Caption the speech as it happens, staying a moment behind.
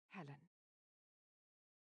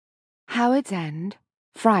Howard's End,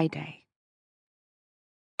 Friday.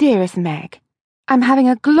 Dearest Meg, I'm having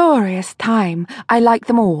a glorious time. I like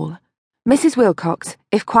them all. Mrs. Wilcox,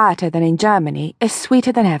 if quieter than in Germany, is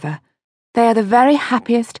sweeter than ever. They are the very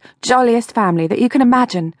happiest, jolliest family that you can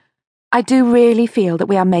imagine. I do really feel that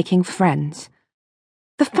we are making friends.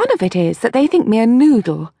 The fun of it is that they think me a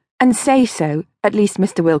noodle, and say so, at least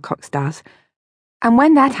Mr. Wilcox does. And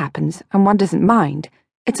when that happens, and one doesn't mind,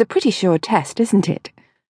 it's a pretty sure test, isn't it?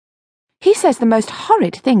 He says the most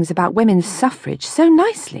horrid things about women's suffrage so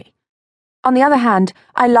nicely. On the other hand,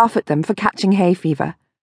 I laugh at them for catching hay fever.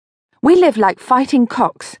 We live like fighting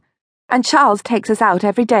cocks, and Charles takes us out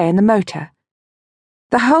every day in the motor.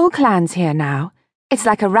 The whole clan's here now. It's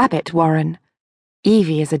like a rabbit warren.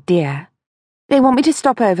 Evie is a dear. They want me to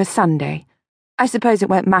stop over Sunday. I suppose it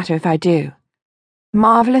won't matter if I do.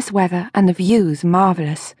 Marvellous weather and the view's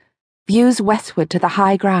marvellous. Views westward to the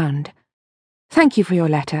high ground. Thank you for your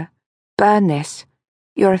letter. Burn this.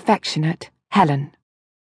 Your affectionate, Helen.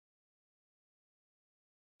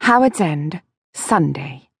 Howard's End,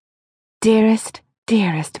 Sunday. Dearest,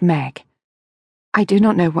 dearest Meg, I do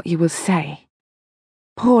not know what you will say.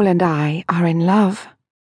 Paul and I are in love.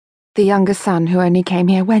 The younger son who only came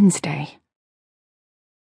here Wednesday.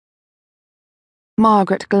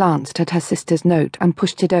 Margaret glanced at her sister's note and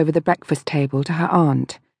pushed it over the breakfast table to her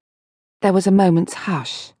aunt. There was a moment's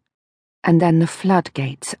hush. And then the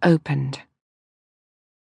floodgates opened.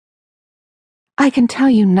 I can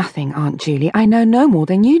tell you nothing, Aunt Julie. I know no more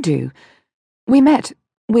than you do. We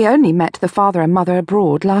only met the father and mother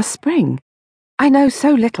abroad last spring. I know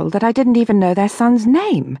so little that I didn't even know their son's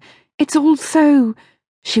name. It's all so...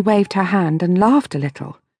 She waved her hand and laughed a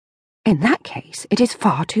little. In that case, it is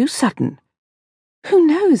far too sudden. Who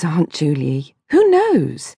knows, Aunt Julie? Who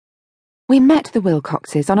knows? We met the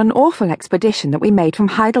Wilcoxes on an awful expedition that we made from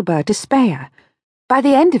Heidelberg to Speyer. By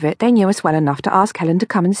the end of it, they knew us well enough to ask Helen to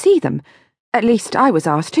come and see them. At least I was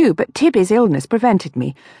asked too, but Tibby's illness prevented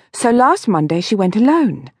me, so last Monday she went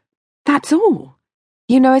alone. That's all.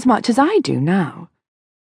 You know as much as I do now.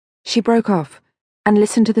 She broke off and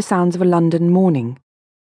listened to the sounds of a London morning.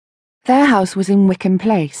 Their house was in Wickham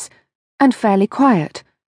Place, and fairly quiet,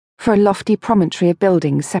 for a lofty promontory of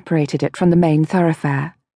buildings separated it from the main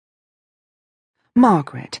thoroughfare.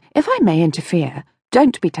 Margaret, if I may interfere,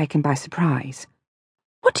 don't be taken by surprise.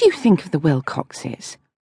 What do you think of the Wilcoxes?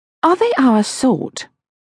 Are they our sort?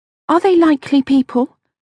 Are they likely people?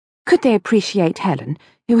 Could they appreciate Helen,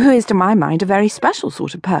 who is to my mind a very special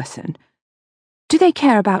sort of person? Do they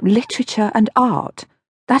care about literature and art?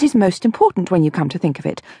 That is most important when you come to think of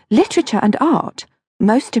it. Literature and art,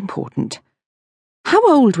 most important. How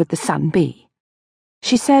old would the son be?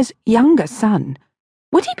 She says younger son.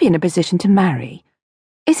 Would he be in a position to marry?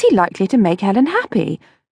 Is he likely to make Helen happy?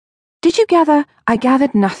 Did you gather? I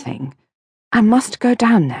gathered nothing. I must go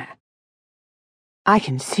down there. I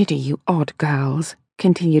consider you odd girls,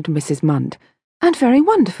 continued Mrs. Munt, and very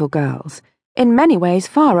wonderful girls, in many ways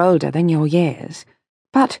far older than your years.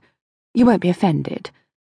 But you won't be offended.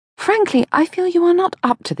 Frankly, I feel you are not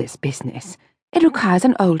up to this business. It requires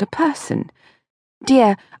an older person.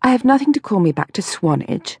 Dear, I have nothing to call me back to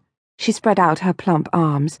Swanage. She spread out her plump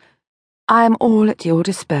arms. I am all at your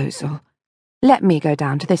disposal. Let me go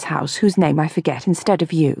down to this house whose name I forget instead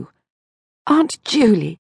of you. Aunt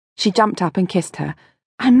Julie! She jumped up and kissed her.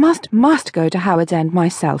 I must go to Howard's End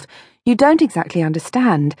myself. You don't exactly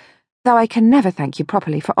understand, though I can never thank you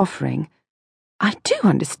properly for offering. I do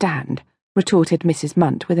understand, retorted Mrs.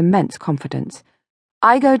 Munt with immense confidence.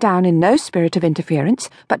 I go down in no spirit of interference,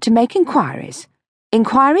 but to make inquiries.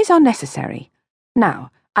 Inquiries are necessary. Now,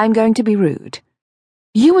 I'm going to be rude.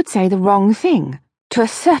 You would say the wrong thing. To a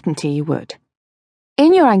certainty you would.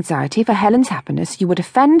 In your anxiety for Helen's happiness, you would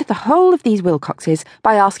offend the whole of these Wilcoxes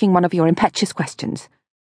by asking one of your impetuous questions.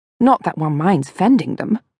 Not that one minds offending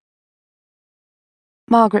them.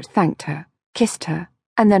 Margaret thanked her, kissed her,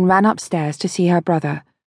 and then ran upstairs to see her brother.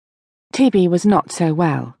 Tibby was not so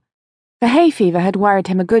well. The hay fever had worried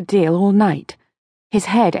him a good deal all night. His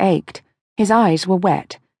head ached, his eyes were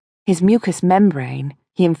wet, his mucous membrane,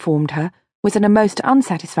 he informed her, was in a most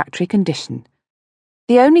unsatisfactory condition.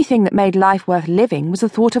 The only thing that made life worth living was the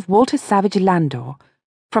thought of Walter Savage Landor,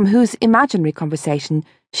 from whose imaginary conversation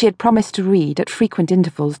she had promised to read at frequent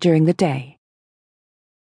intervals during the day.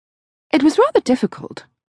 It was rather difficult.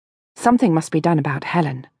 Something must be done about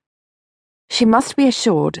Helen. She must be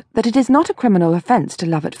assured that it is not a criminal offence to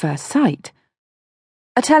love at first sight.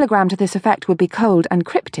 A telegram to this effect would be cold and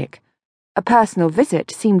cryptic. A personal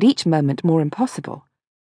visit seemed each moment more impossible.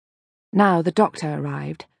 Now the doctor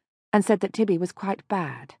arrived, and said that Tibby was quite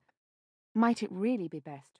bad. Might it really be best